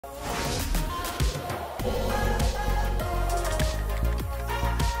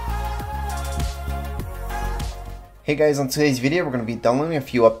Hey guys, on today's video we're going to be downloading a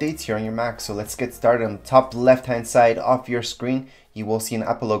few updates here on your Mac. So let's get started. On the top left hand side of your screen you will see an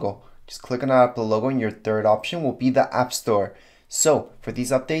Apple logo. Just click on the Apple logo and your third option will be the App Store. So for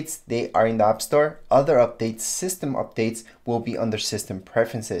these updates, they are in the App Store. Other updates, system updates, will be under system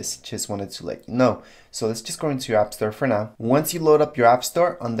preferences. Just wanted to let you know. So let's just go into your App Store for now. Once you load up your App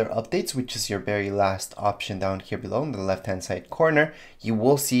Store, under updates, which is your very last option down here below in the left hand side corner, you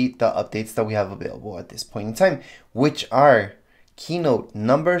will see the updates that we have available at this point in time, which are Keynote,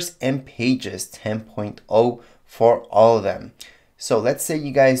 Numbers, and Pages 10.0 for all of them. So let's say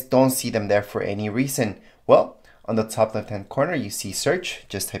you guys don't see them there for any reason. Well, on the top left hand corner you see search.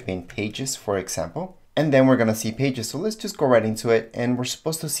 Just type in Pages for example, and then we're gonna see Pages. So let's just go right into it, and we're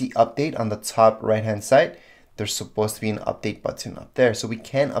supposed to see update on the top right hand side. There's supposed to be an update button up there, so we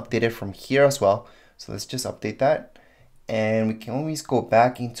can update it from here as well. So let's just update that, and we can always go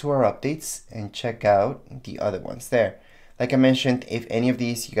back into our updates and check out the other ones there. Like I mentioned, if any of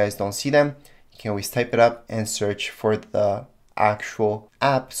these you guys don't see them, you can always type it up and search for the actual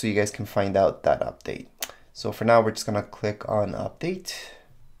app so you guys can find out that update. So for now we're just gonna click on update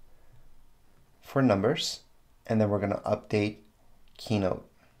for numbers, and then we're gonna update Keynote.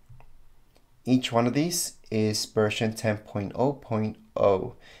 Each one of these is version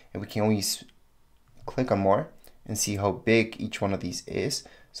 10.0.0, and we can always click on more and see how big each one of these is.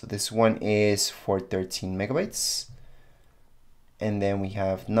 So this one is for 13 megabytes, and then we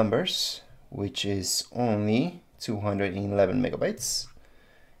have numbers, which is only 211 megabytes,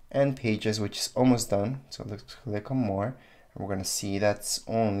 and pages, which is almost done. So let's click on more, and we're gonna see that's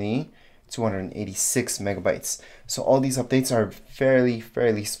only 286 megabytes. So all these updates are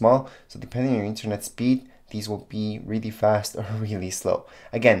fairly small. So depending on your internet speed, these will be really fast or really slow.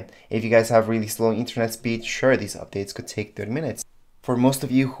 Again, if you guys have really slow internet speed, sure, these updates could take 30 minutes. For most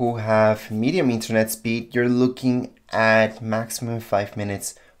of you who have medium internet speed, you're looking at maximum 5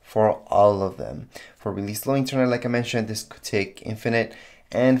 minutes for all of them. For really slow internet, like I mentioned, this could take infinite.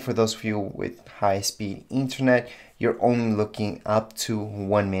 And for those of you with high-speed internet, you're only looking up to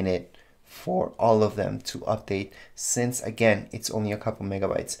 1 minute for all of them to update, since again, it's only a couple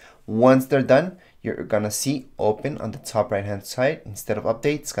megabytes. Once they're done, you're gonna see open on the top right hand side. Instead of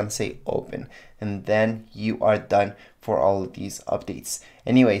update, it's gonna say open, and then you are done for all of these updates.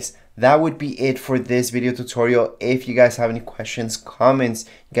 Anyways, that would be it for this video tutorial. If you guys have any questions, comments,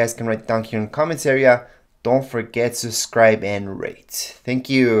 you guys can write down here in the comments area. Don't forget to subscribe and rate.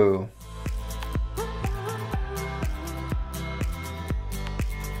 Thank you.